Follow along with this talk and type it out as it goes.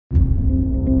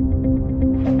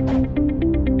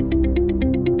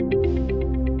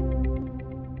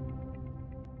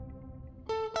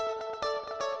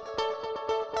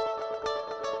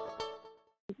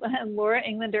Laura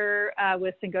Englander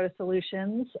with Singota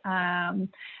Solutions. I'm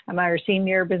our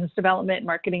Senior Business Development and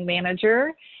Marketing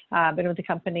Manager. Been with the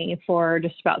company for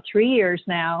just about 3 years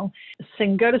now.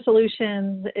 Singota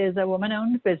Solutions is a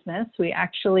woman-owned business. We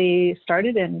actually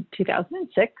started in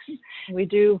 2006. We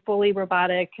do fully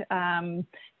robotic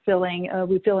filling.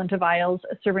 We fill into vials,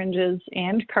 syringes,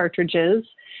 and cartridges.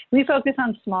 We focus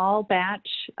on small batch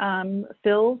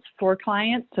fills for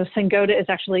clients. So Singota is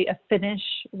actually a Finnish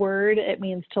word. It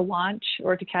means to launch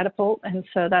or to catapult. And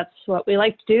so that's what we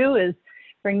like to do, is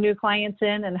bring new clients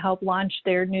in and help launch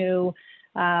their new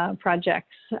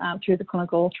projects through the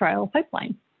clinical trial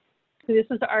pipeline. So this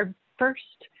is our first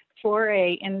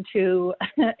foray into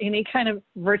any kind of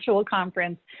virtual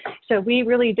conference. So we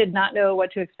really did not know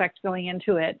what to expect going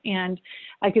into it. And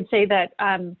I could say that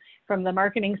from the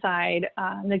marketing side,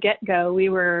 the get-go, we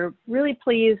were really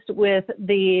pleased with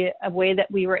the way that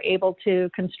we were able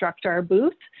to construct our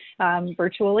booth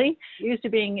virtually. Used to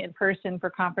being in person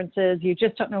for conferences, you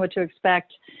just don't know what to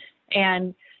expect.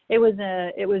 And it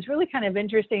was really kind of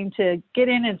interesting to get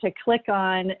in and to click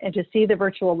on and to see the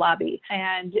virtual lobby.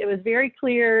 And it was very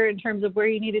clear in terms of where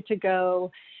you needed to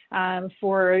go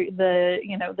for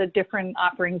the different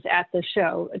offerings at the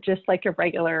show, just like a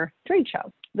regular trade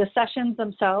show. The sessions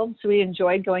themselves, we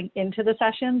enjoyed going into the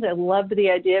sessions. I loved the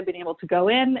idea of being able to go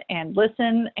in and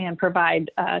listen and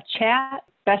provide chat.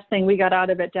 Best thing we got out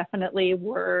of it definitely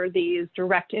were these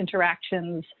direct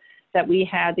interactions that we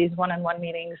had, these one-on-one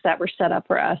meetings that were set up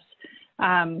for us.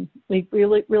 We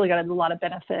really got a lot of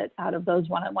benefit out of those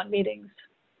one-on-one meetings.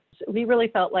 So we really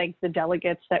felt like the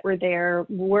delegates that were there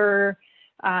were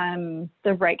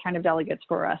the right kind of delegates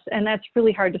for us. And that's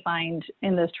really hard to find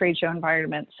in this trade show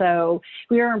environment. So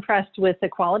we were impressed with the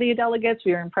quality of delegates.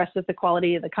 We were impressed with the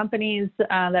quality of the companies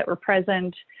that were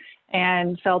present,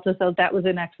 and felt as though that was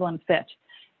an excellent fit.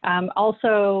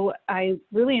 Also, I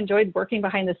really enjoyed working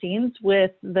behind the scenes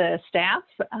with the staff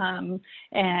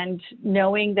and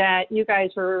knowing that you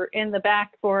guys were in the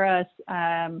back for us,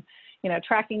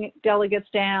 tracking delegates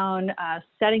down,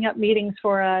 setting up meetings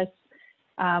for us.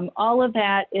 All of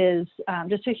that is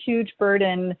just a huge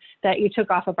burden that you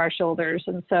took off of our shoulders.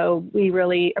 And so we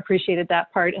really appreciated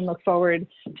that part and look forward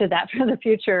to that for the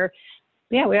future.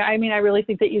 Yeah, I really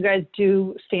think that you guys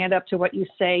do stand up to what you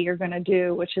say you're going to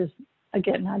do, which is,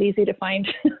 again, not easy to find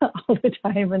all the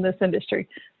time in this industry.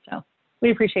 So we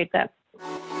appreciate that.